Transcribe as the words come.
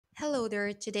Hello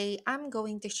there, today I'm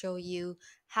going to show you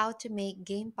how to make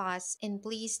Gamepass in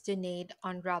Please Donate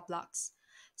on Roblox.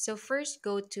 So first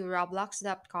go to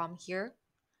roblox.com here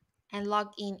and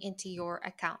log in into your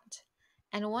account.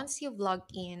 And once you've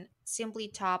logged in, simply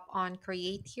tap on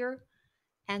create here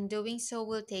and doing so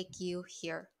will take you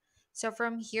here. So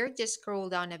from here, just scroll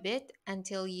down a bit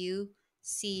until you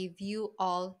see view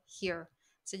all here.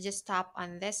 So just tap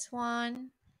on this one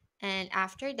and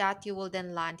after that you will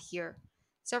then land here.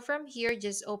 So from here,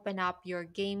 just open up your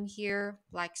game here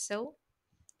like so.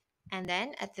 And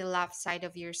then at the left side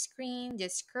of your screen,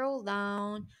 just scroll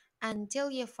down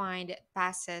until you find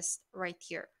passes right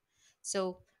here.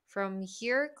 So from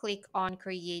here, click on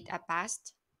create a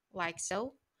pass like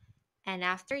so. And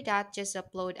after that, just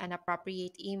upload an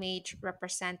appropriate image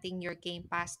representing your Game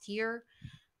Pass tier.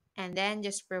 And then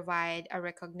just provide a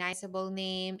recognizable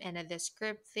name and a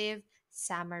descriptive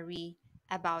summary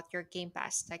about your Game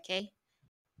Pass, okay?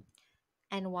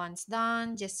 And once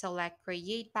done, just select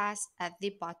Create Pass at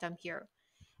the bottom here.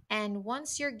 And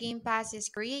once your Game Pass is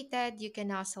created, you can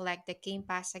now select the Game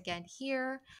Pass again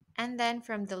here. And then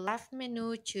from the left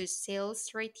menu, choose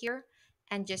Sales right here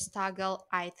and just toggle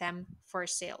Item for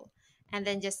Sale. And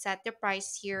then just set the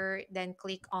price here, then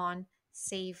click on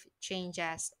Save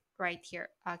Changes right here.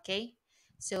 Okay.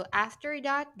 So after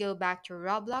that, go back to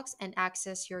Roblox and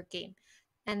access your game.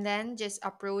 And then just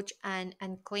approach an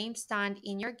unclaimed stand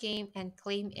in your game and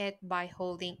claim it by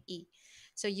holding E.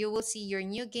 So you will see your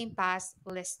new Game Pass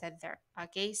listed there.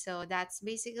 Okay, so that's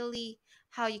basically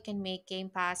how you can make Game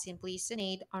Pass in Please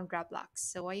Donate on Roblox.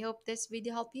 So I hope this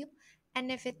video helped you.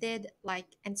 And if it did,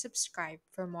 like and subscribe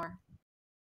for more.